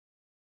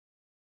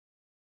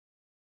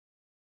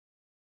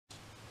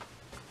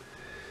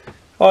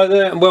Hi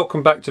there and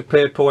welcome back to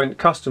Pierpoint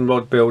Custom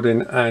Rod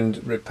Building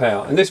and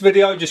Repair. In this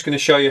video I'm just going to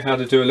show you how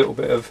to do a little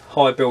bit of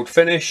high build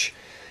finish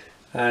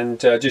and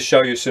just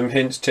show you some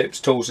hints, tips,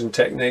 tools and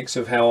techniques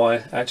of how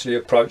I actually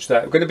approach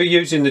that. We're going to be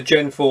using the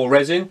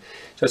Gen4Resin.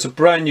 So it's a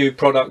brand new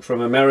product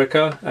from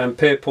America and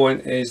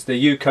Pierpoint is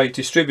the UK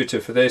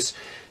distributor for this.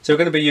 So we're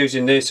going to be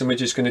using this and we're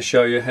just going to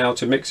show you how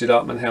to mix it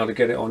up and how to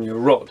get it on your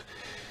rod.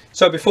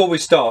 So before we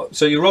start,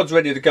 so your rod's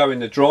ready to go in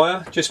the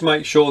dryer, just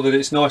make sure that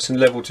it's nice and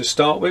level to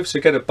start with.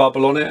 So get a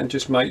bubble on it and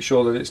just make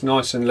sure that it's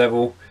nice and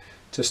level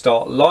to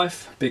start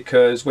life,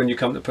 because when you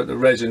come to put the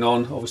resin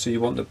on, obviously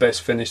you want the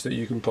best finish that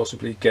you can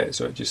possibly get.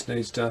 So it just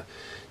needs to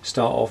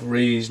start off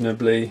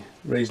reasonably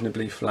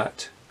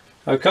flat.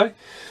 Okay,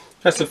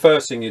 that's the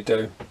first thing you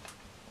do.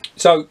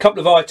 So a couple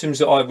of items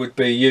that I would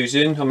be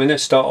using. I mean,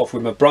 let's start off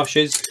with my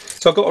brushes.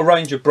 So I've got a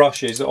range of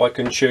brushes that I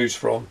can choose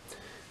from.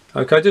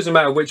 Okay, it doesn't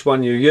matter which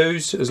one you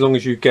use as long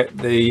as you get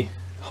the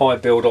high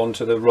build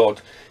onto the rod.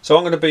 So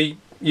I'm going to be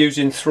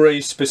using three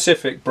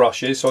specific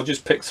brushes, so I'll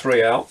just pick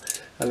three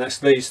out, and that's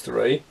these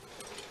three.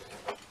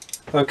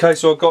 Okay,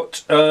 so I've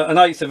got an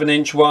 1/8 of an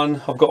inch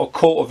one, I've got a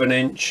 1/4 of an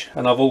inch,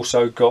 and I've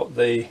also got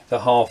the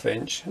 1/2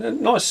 inch.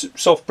 Nice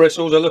soft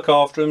bristles, I look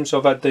after them, so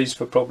I've had these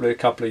for probably a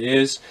couple of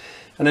years.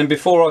 And then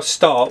before I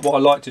start, what I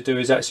like to do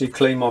is actually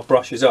clean my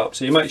brushes up.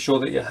 So you make sure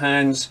that your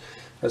hands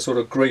are sort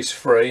of grease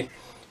free.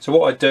 So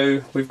what I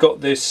do, we've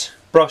got this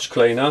brush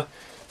cleaner,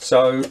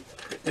 so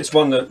it's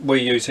one that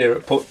we use here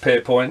at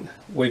Pierpoint.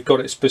 We've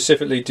got it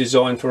specifically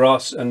designed for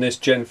us and this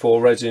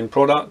Gen4Resin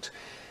product,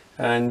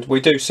 and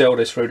we do sell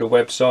this through the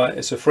website.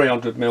 It's a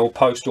 300ml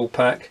postal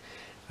pack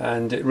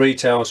and it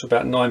retails for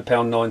about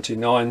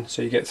 £9.99,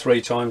 so you get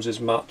 3 times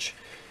as much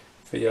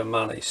for your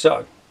money.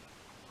 So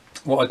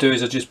what I do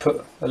is I just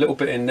put a little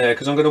bit in there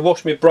because I'm going to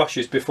wash my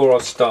brushes before I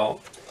start.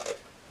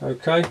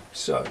 Okay,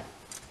 so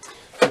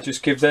I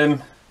just give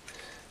them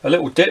a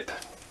little dip.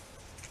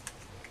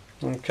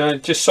 Okay,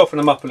 just soften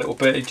them up a little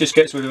bit. It just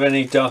gets rid of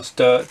any dust,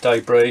 dirt,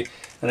 debris,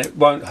 and it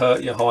won't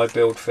hurt your high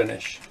build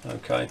finish.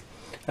 Okay,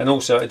 and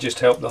also it just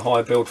helps the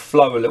high build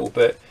flow a little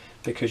bit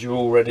because you're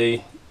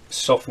already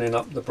softening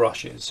up the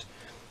brushes.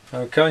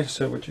 Okay,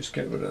 so we'll just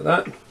get rid of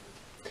that, and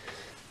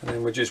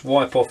then we'll just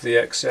wipe off the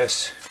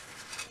excess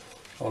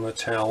on a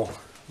towel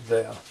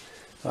there.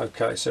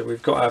 Okay, so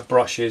we've got our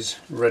brushes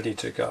ready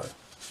to go.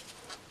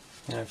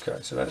 Okay,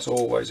 so that's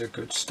always a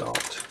good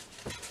start.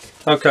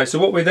 Okay, so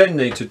what we then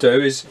need to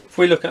do is, if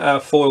we look at our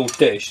foil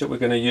dish that we're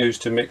going to use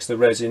to mix the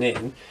resin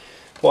in,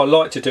 what I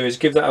like to do is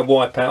give that a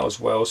wipe out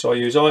as well. So I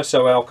use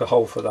iso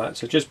alcohol for that,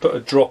 so just put a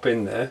drop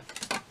in there.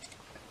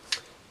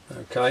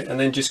 Okay, and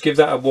then just give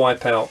that a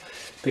wipe out,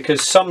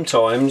 because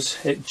sometimes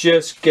it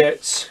just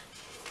gets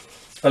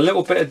a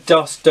little bit of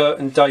dust, dirt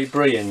and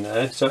debris in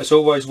there, so it's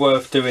always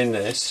worth doing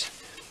this.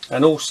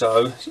 And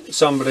also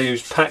somebody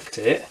who's packed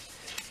it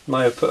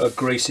may have put a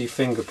greasy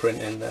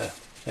fingerprint in there,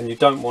 and you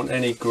don't want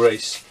any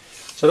grease.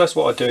 So that's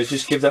what I do, is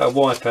just give that a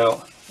wipe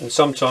out, and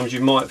sometimes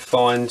you might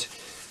find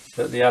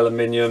that the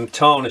aluminium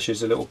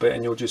tarnishes a little bit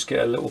and you'll just get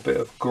a little bit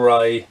of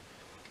grey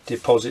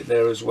deposit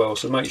there as well,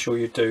 so make sure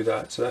you do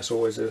that. So that's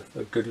always a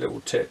good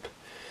little tip.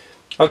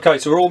 Okay,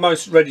 so we're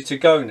almost ready to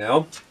go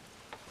now.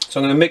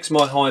 So I'm going to mix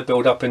my high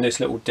build up in this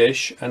little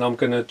dish, and I'm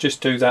going to just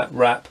do that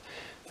wrap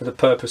for the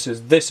purposes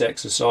of this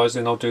exercise,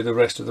 then I'll do the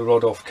rest of the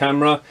rod off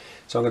camera.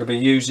 So I'm going to be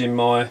using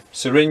my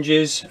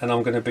syringes, and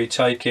I'm going to be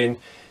taking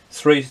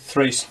 3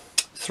 cc's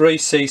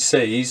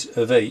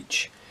of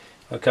each.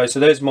 Okay, so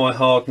there's my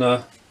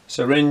hardener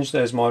syringe,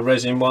 there's my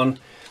resin one,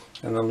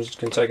 and I'm just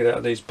going to take it out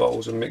of these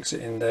bottles and mix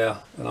it in there.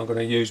 And I'm going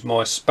to use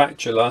my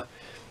spatula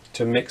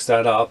to mix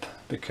that up,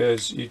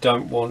 because you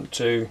don't want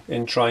to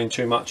entrain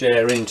too much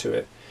air into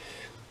it.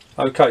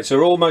 Okay, so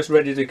we're almost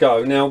ready to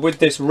go. Now with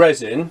this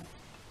resin,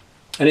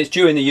 and it's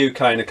due in the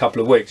UK in a couple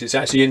of weeks, it's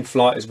actually in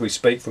flight as we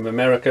speak from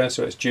America,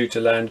 so it's due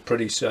to land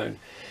pretty soon.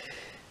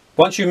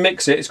 Once you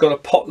mix it, it's got a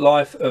pot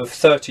life of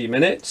 30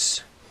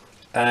 minutes,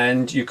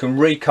 and you can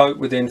recoat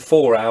within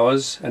 4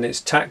 hours, and it's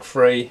tack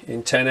free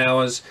in 10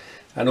 hours.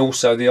 And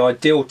also the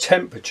ideal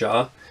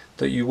temperature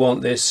that you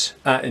want this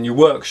at in your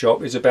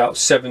workshop is about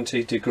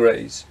 70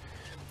 degrees.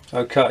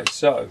 Okay,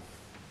 so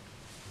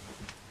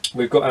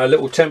we've got our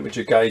little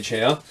temperature gauge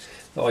here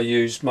that I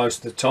use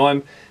most of the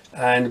time,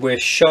 and we're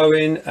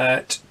showing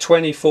at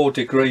 24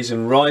 degrees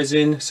and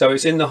rising, so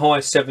it's in the high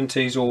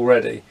 70s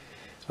already.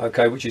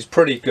 Okay, which is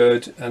pretty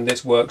good, and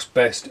this works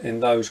best in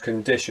those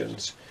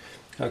conditions.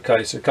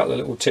 Okay, so a couple of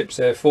little tips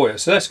there for you.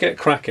 So let's get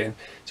cracking.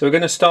 So we're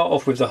going to start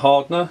off with the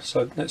hardener.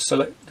 So let's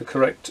select the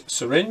correct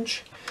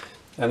syringe,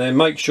 and then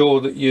make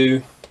sure that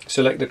you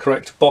select the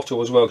correct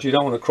bottle as well, because you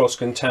don't want to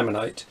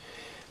cross-contaminate.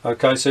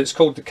 Okay, so it's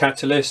called the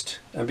Catalyst,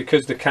 and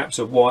because the caps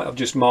are white, I've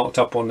just marked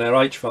up on there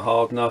H for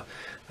hardener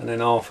and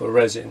then R for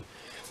resin.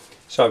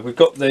 So we've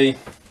got the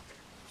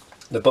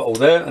bottle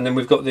there, and then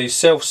we've got these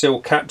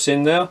self-seal caps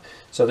in there,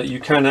 so that you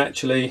can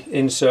actually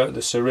insert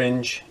the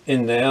syringe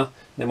in there.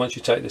 And then once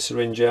you take the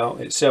syringe out,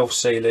 it's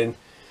self-sealing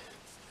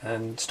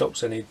and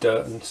stops any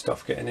dirt and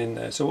stuff getting in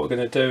there. So what we're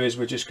going to do is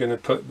we're just going to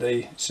put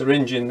the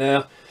syringe in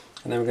there,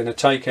 and then we're going to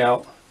take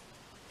out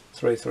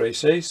 3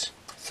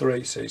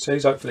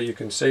 cc's. Hopefully you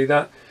can see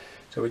that.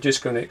 So we're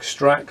just going to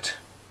extract.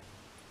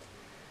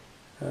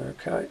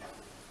 Okay,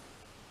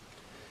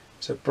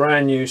 it's a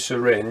brand new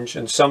syringe,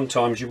 and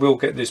sometimes you will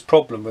get this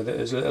problem with it.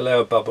 There's a little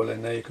air bubble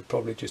in there. You could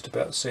probably just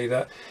about see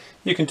that.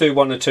 You can do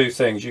one or two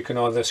things. You can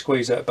either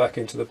squeeze that back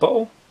into the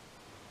bottle,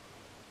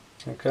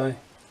 okay,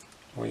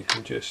 or you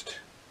can just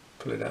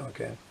pull it out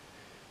again.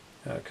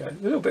 Okay,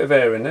 a little bit of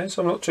air in there,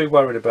 so I'm not too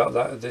worried about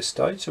that at this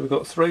stage. So we've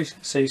got 3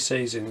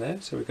 cc's in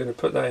there, so we're going to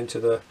put that into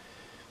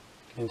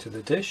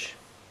the dish.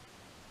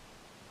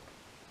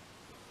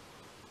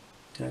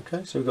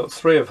 Okay, so we've got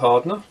 3 of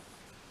hardener.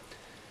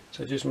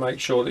 So just make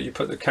sure that you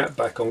put the cap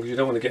back on, because you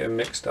don't want to get them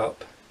mixed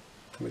up.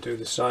 And we do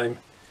the same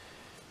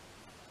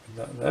with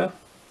that there.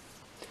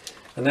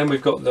 And then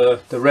we've got the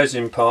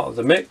resin part of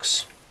the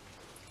mix.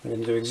 We're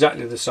going to do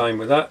exactly the same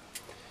with that.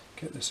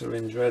 Get the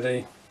syringe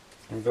ready,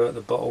 invert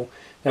the bottle.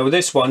 Now with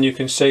this one you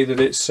can see that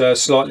it's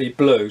slightly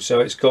blue, so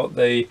it's got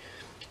the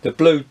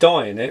blue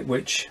dye in it,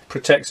 which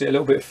protects it a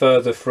little bit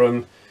further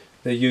from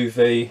the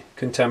UV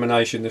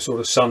contamination, the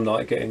sort of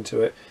sunlight getting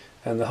to it.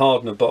 And the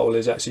hardener bottle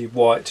is actually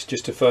white,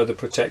 just to further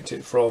protect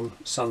it from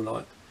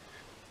sunlight.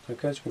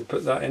 Okay, so we can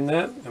put that in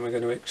there, and we're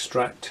going to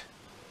extract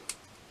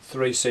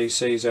 3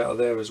 cc's out of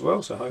there as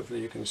well, so hopefully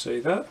you can see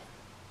that.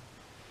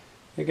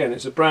 Again,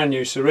 it's a brand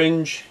new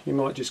syringe. You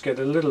might just get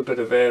a little bit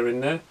of air in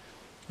there,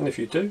 and if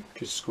you do,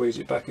 just squeeze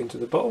it back into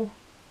the bottle.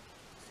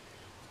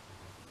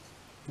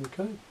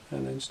 Okay,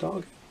 and then start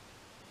again.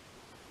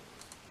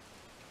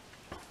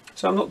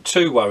 So I'm not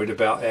too worried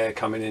about air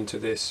coming into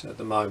this at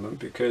the moment,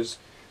 because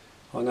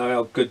I know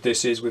how good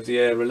this is with the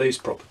air release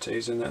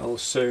properties, and that will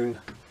soon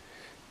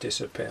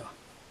disappear.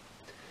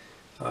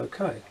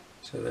 Okay,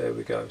 so there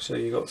we go. So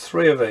you've got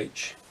 3 of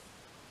each.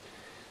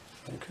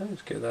 Okay,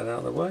 let's get that out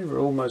of the way.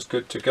 We're almost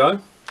good to go.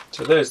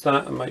 So there's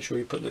that, and make sure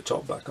you put the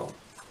top back on.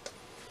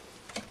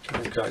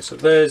 Okay, so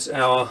there's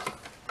our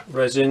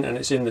resin, and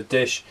it's in the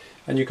dish,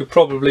 and you could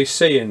probably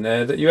see in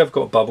there that you have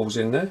got bubbles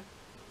in there.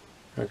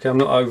 Okay, I'm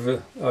not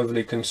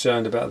overly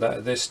concerned about that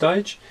at this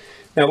stage.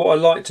 Now what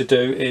I like to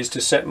do is to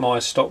set my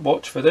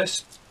stopwatch for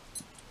this,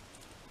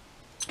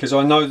 because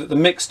I know that the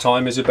mix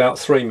time is about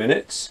 3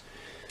 minutes.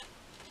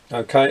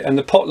 Okay, and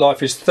the pot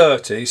life is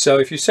 30, so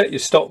if you set your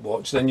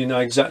stopwatch, then you know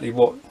exactly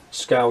what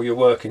scale you're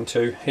working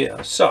to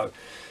here. So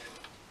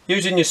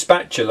using your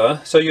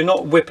spatula, so you're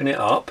not whipping it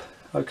up,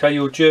 okay,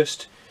 you're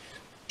just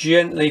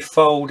gently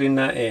folding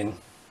that in,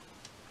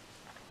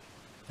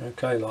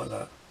 okay, like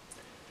that.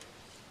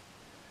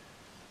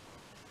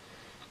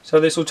 So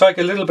this will take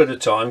a little bit of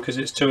time because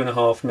it's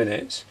 2.5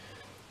 minutes,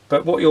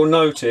 but what you'll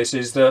notice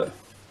is that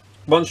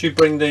once you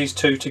bring these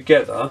two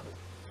together,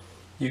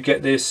 you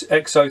get this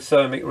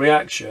exothermic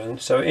reaction,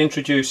 so it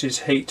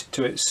introduces heat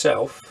to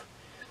itself,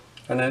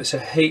 and then it's a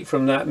heat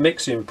from that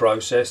mixing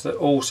process that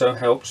also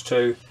helps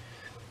to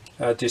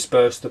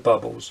disperse the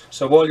bubbles.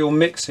 So while you're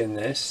mixing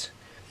this,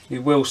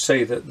 you will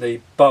see that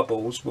the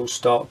bubbles will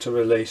start to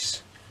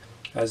release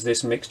as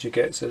this mixture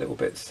gets a little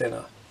bit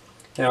thinner.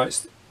 Now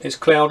it's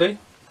cloudy.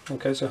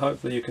 Okay, so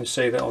hopefully you can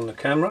see that on the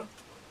camera.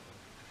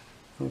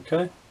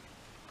 Okay,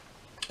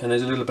 and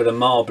there's a little bit of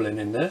marbling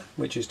in there,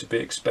 which is to be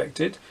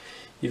expected.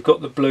 You've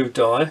got the blue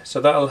dye, so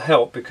that'll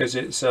help because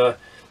it's a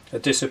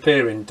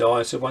disappearing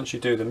dye, so once you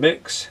do the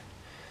mix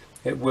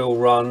it will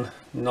run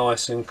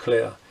nice and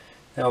clear.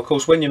 Now of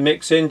course when you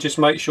mix in, just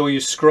make sure you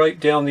scrape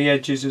down the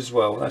edges as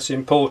well. That's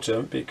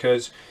important,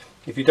 because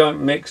if you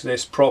don't mix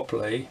this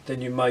properly,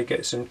 then you may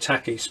get some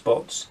tacky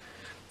spots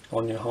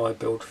on your high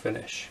build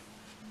finish.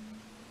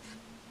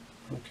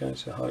 Okay,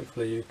 so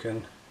hopefully you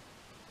can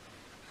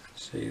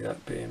see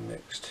that being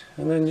mixed,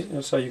 and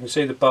then so you can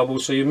see the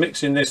bubbles. So you're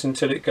mixing this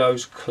until it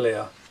goes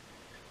clear.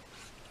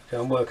 Okay,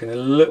 I'm working a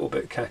little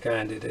bit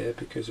cack-handed here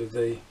because of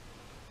the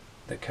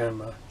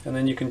camera, and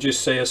then you can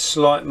just see a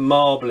slight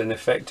marbling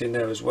effect in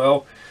there as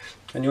well,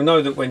 and you'll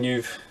know that when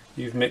you've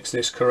mixed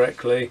this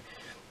correctly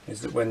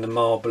is that when the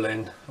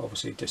marbling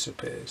obviously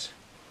disappears.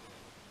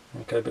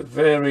 Okay, but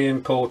very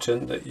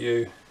important that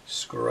you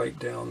scrape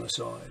down the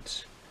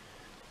sides.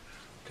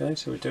 Okay,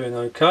 so we're doing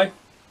okay.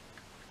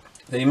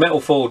 The metal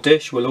foil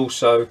dish will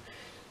also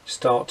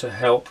start to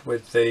help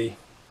with the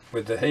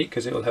heat,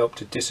 because it will help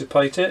to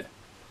dissipate it.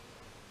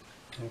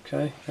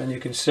 Okay, and you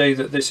can see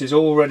that this is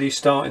already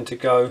starting to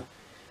go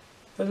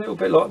a little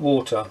bit like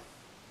water,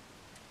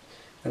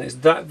 and it's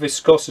that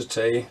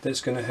viscosity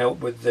that's going to help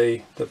with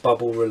the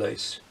bubble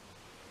release.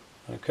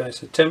 Okay,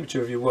 so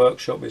temperature of your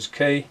workshop is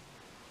key,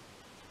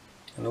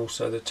 and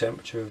also the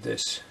temperature of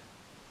this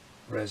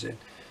resin.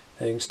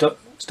 And you can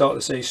start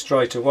to see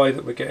straight away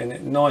that we're getting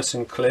it nice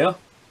and clear.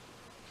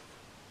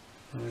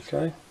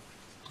 Okay,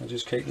 I'll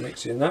just keep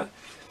mixing that,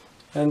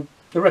 and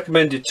the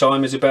recommended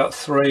time is about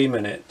 3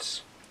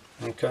 minutes.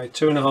 Okay,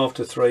 2.5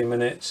 to 3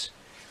 minutes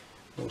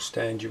will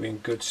stand you in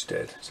good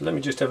stead. So let me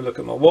just have a look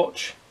at my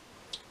watch.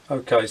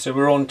 Okay, so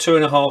we're on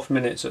 2.5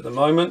 minutes at the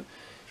moment.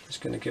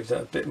 Just going to give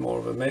that a bit more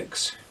of a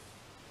mix,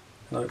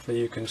 and hopefully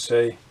you can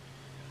see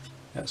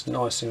that's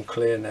nice and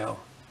clear now.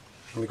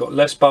 And we've got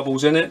less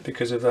bubbles in it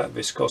because of that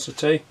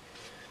viscosity,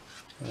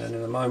 and then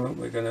in a moment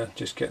we're going to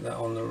just get that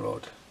on the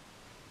rod.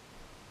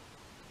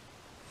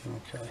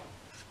 Okay.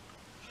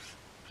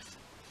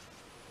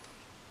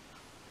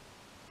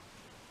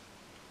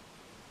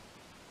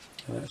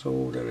 And that's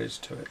all there is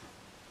to it.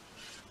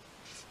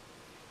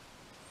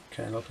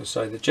 Okay, like I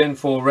say, the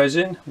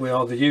Gen4Resin, we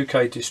are the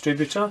UK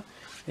distributor.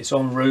 It's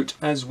en route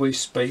as we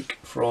speak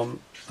from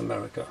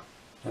America,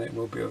 and it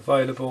will be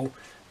available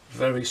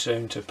very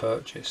soon to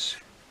purchase.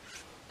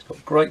 It's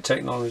got great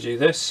technology,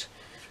 this.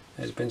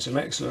 There's been some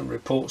excellent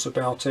reports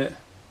about it,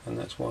 and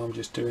that's why I'm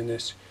just doing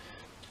this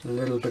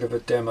little bit of a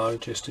demo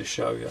just to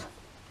show you.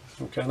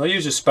 Okay, and I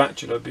use a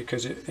spatula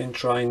because it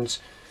entrains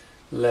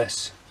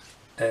less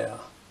air.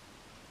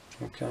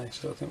 Okay,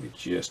 so I think we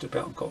just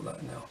about got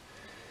that now.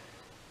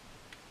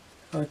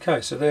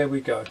 Okay, so there we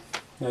go.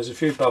 There's a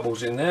few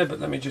bubbles in there, but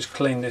let me just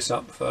clean this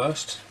up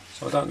first.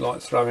 So I don't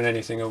like throwing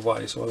anything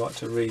away, so I like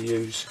to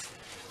reuse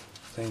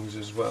things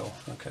as well.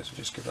 Okay, so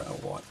just give that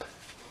a wipe.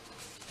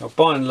 Now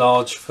by and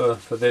large for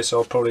this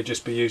I'll probably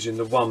just be using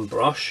the one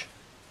brush.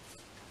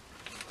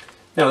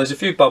 Now there's a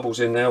few bubbles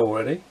in there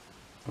already.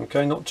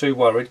 Okay, not too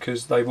worried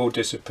because they will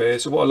disappear.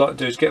 So what I like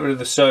to do is get rid of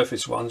the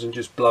surface ones and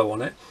just blow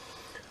on it.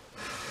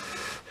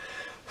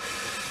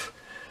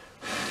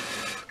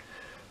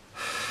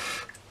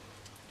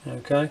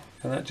 Okay,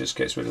 and that just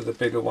gets rid of the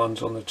bigger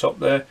ones on the top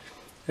there.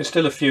 There's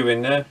still a few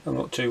in there. I'm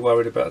not too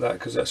worried about that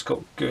because that's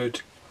got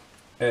good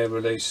air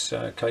release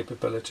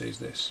capabilities,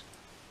 this.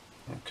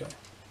 Okay,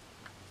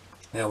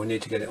 now we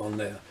need to get it on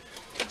there.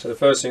 So the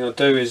first thing I'll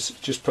do is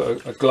just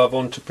put a glove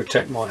on to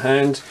protect my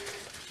hand.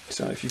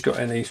 So if you've got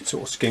any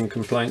sort of skin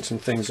complaints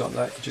and things like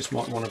that, you just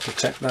might want to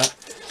protect that.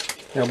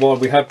 Now while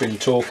we have been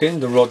talking,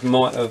 the rod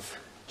might have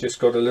just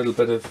got a little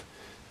bit of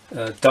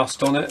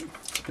dust on it.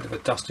 It's a bit of a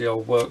dusty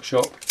old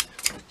workshop.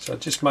 So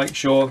just make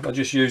sure I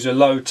just use a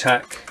low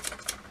tack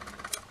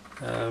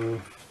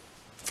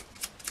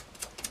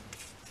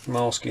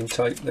masking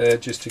tape there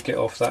just to get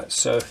off that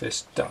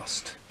surface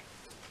dust.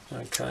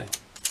 Okay.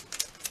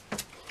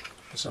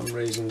 For some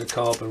reason the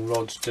carbon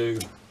rods do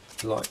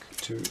like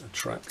to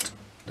attract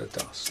the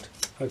dust.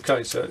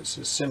 Okay, so it's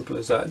as simple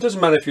as that. It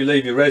doesn't matter if you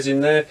leave your resin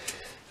there.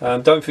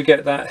 Don't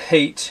forget that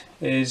heat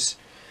is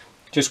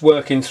just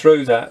working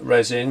through that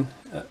resin.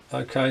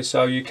 Okay,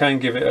 so you can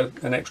give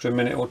it an extra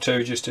minute or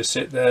two just to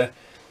sit there,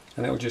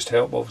 and it will just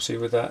help obviously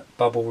with that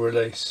bubble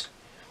release.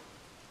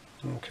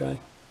 Okay,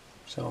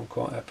 so I'm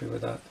quite happy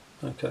with that.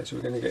 Okay, so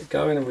we're going to get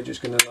going and we're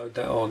just going to load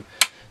that on.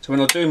 So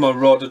when I do my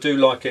rod, I do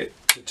like it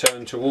to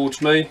turn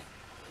towards me.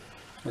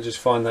 I just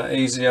find that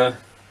easier.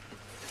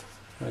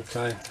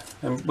 Okay,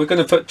 and we're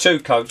going to put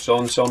 2 coats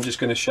on, so I'm just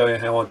going to show you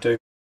how I do.